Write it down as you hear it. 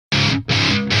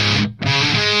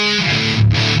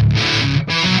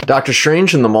Doctor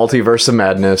Strange in the Multiverse of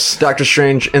Madness. Doctor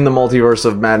Strange in the Multiverse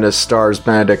of Madness stars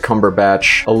Benedict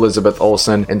Cumberbatch, Elizabeth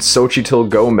Olsen, and Xochitl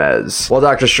Gomez. While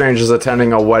Doctor Strange is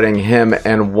attending a wedding, him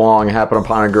and Wong happen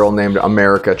upon a girl named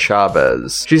America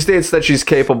Chavez. She states that she's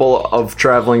capable of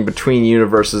traveling between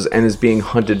universes and is being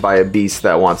hunted by a beast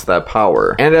that wants that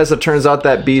power. And as it turns out,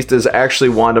 that beast is actually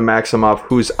Wanda Maximoff,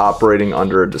 who's operating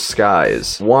under a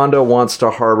disguise. Wanda wants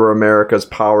to harbor America's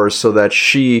powers so that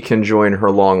she can join her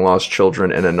long-lost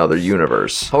children in another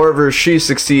universe. However, if she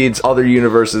succeeds, other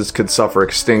universes could suffer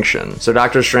extinction. So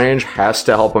Doctor Strange has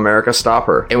to help America stop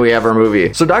her. And we have our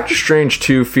movie. So Doctor Strange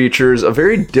 2 features a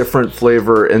very different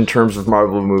flavor in terms of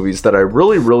Marvel movies that I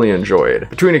really enjoyed.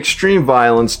 Between extreme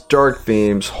violence, dark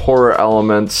themes, horror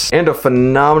elements, and a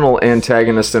phenomenal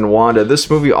antagonist in Wanda, this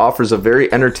movie offers a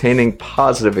very entertaining,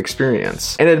 positive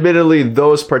experience. And admittedly,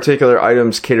 those particular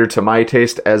items cater to my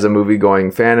taste as a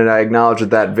movie-going fan, and I acknowledge that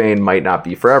that vein might not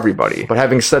be for everybody. But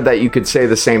having said that, you could say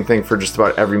the same thing for just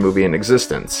about every movie in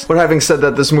existence. But having said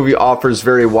that, this movie offers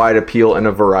very wide appeal in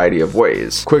a variety of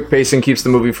ways. Quick pacing keeps the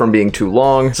movie from being too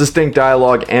long, succinct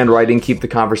dialogue and writing keep the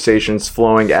conversations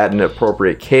flowing at an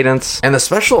appropriate cadence, and the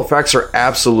special effects are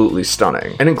absolutely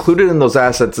stunning. And included in those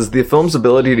assets is the film's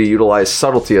ability to utilize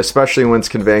subtlety, especially when it's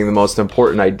conveying the most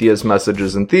important ideas,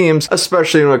 messages, and themes,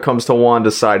 especially when it comes to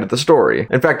Wanda's side of the story.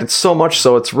 In fact, it's so much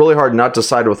so, it's really hard not to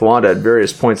side with Wanda at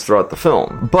various points throughout the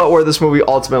film. But where this movie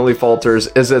ultimately falters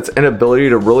is its inability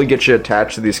to really get you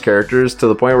attached to these characters to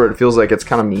the point where it feels like it's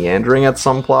kind of meandering at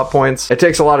some plot points. It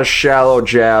takes a lot of shallow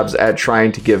jabs at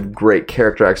trying to give great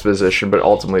character exposition, but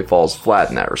ultimately falls flat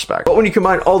in that respect. But when you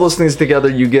combine all those things together,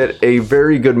 you get a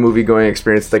very good movie-going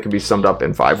experience that can be summed up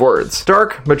in 5 words.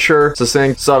 Dark, mature,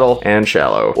 succinct, subtle, and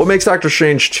shallow. What makes Doctor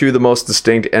Strange 2 the most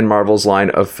distinct in Marvel's line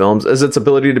of films is its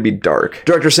ability to be dark.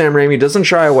 Director Sam Raimi doesn't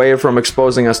shy away from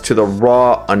exposing us to the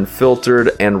raw,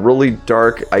 unfiltered, and really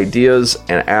dark ideas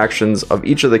and actions of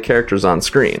each of the characters on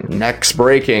screen. Necks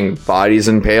breaking, bodies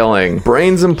impaling,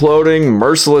 brains imploding,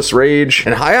 merciless rage,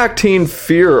 and high-octane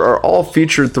fear are all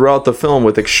featured throughout the film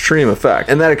with extreme effect.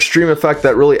 And that extreme effect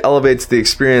that really elevates the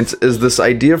experience is this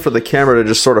idea for the camera to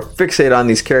just sort of fixate on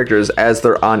these characters as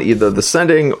they're on either the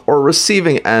sending or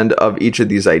receiving end of each of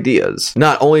these ideas.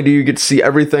 Not only do you get to see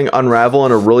everything unravel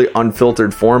in a really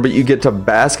unfiltered form, but you get to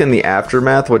bask in the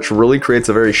aftermath, which really creates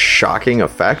a very shocking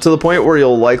effect to the point where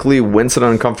you'll likely wince in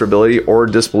uncomfortability or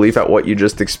disbelief at what you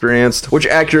just experienced, which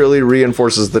accurately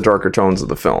reinforces the darker tones of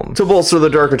the film. To bolster the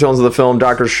darker tones of the film,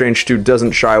 Doctor Strange 2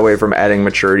 doesn't shy away from adding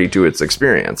maturity to its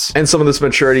experience. And some of this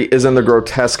maturity is in the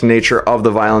grotesque nature of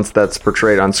the violence that's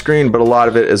portrayed on screen, but a lot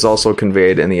of it is also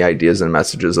conveyed in the ideas and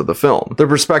messages of the film. The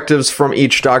perspectives from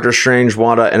each Doctor Strange,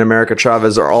 Wanda, and America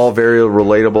Chavez are all very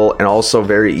relatable and also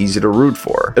very easy to root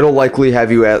for. It'll likely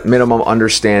have you at minimum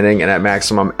understanding and at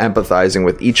maximum empathizing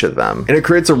with each of them. And it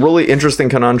creates a really interesting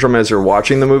conundrum as you're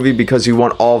watching the movie because you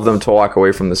want all of them to walk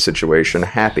away from the situation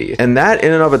happy. And that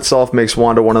in and of itself makes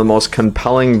Wanda one of the most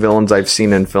compelling villains I've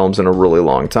seen in films in a really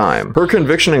long time. Her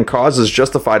conviction and cause is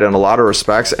justified in a lot of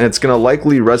respects, and it's going to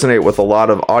likely resonate with a lot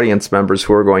of audience members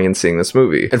who are going and seeing this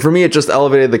movie. And for me, it just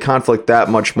elevated the conflict that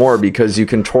much more because you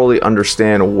can totally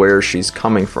understand where she's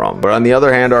coming from. But on the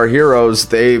other hand, our heroes,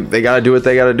 they gotta do what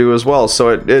they gotta do as well, so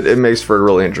it makes for a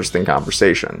really interesting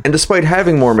conversation. And despite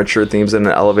having more mature themes and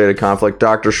an elevated conflict,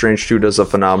 Doctor Strange 2 does a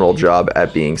phenomenal job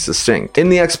at being succinct. In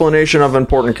the explanation of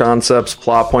important concepts,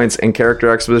 plot points, and character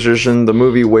exposition, the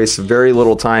movie wastes very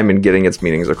little time in getting its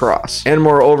meanings across. And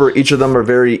moreover, each of them are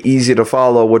very easy to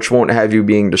follow, which won't have you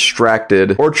being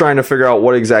distracted or trying to figure out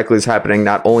what exactly is happening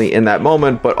not only in that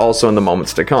moment, but also in the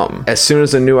moments to come. As soon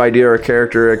as a new idea or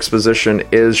character exposition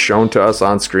is shown to us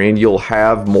on screen, you'll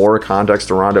have more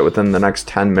context around it within the next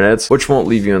 10 minutes, which won't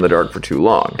leave you in the dark for too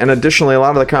long. And additionally, a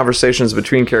lot of the conversations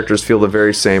between characters feel the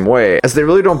very same way, as they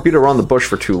really don't beat around the bush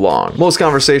for too long. Most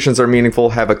conversations are meaningful,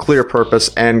 have a clear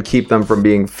purpose, and keep them from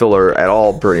being filler at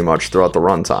all pretty much throughout the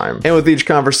runtime. And with each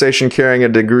conversation carrying a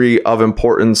degree of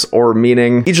importance or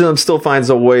meaning, each of them still finds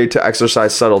a way to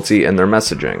exercise subtlety in their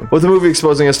messaging. With the movie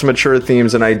exposing us to mature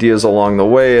themes and ideas along the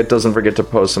way, it doesn't forget to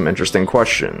pose some interesting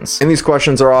questions. And these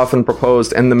questions are often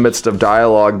proposed in the midst of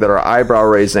dialogue that are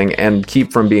eyebrow-raising and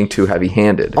keep from being too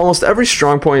heavy-handed. Almost every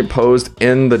strong point posed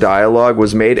in the dialogue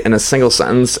was made in a single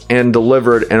sentence and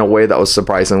delivered in a way that was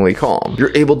surprisingly calm.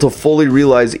 You're able to fully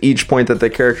realize each point that the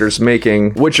character's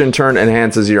making, which in turn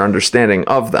enhances your understanding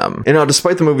of them. And now,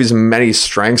 despite the movie's many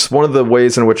strengths, one of the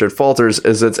ways in which it falters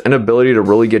is its inability to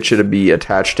really get you to be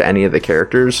attached to any of the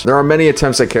characters. There are many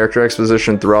attempts at character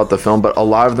exposition throughout the film, but a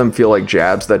lot of them feel like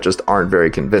jabs that just aren't very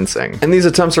convincing. And these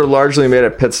attempts are largely made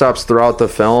at pit stops throughout the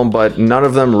film, but none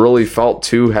of them really felt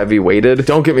too heavy-weighted.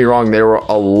 Don't get me wrong, they were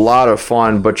a lot of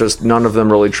fun, but just none of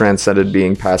them really transcended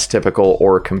being past typical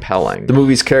or compelling. The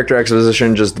movie's character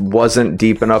exposition just wasn't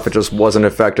deep enough, it just wasn't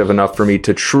effective enough for me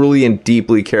to truly and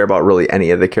deeply care about really any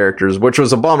of the characters, which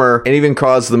was a bummer, and even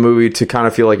caused the movie to kind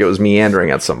of feel like it was meandering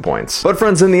at some points. But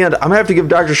friends, in the end, I'm gonna have to give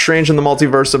Doctor Strange in the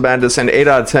Multiverse of Madness an 8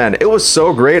 out of 10. It was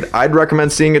so great, I'd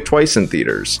recommend seeing it twice in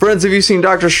theaters. Friends, have you seen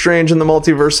Doctor Strange in the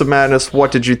Multiverse of Madness?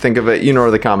 What did you think of it? You know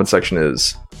where the comment section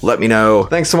is. Let me know.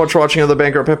 Thanks so much for watching another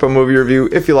Bankrupt Hippo movie review.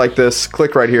 If you like this,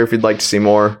 click right here if you'd like to see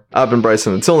more. I've been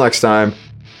Bryson. Until next time,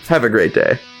 have a great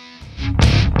day.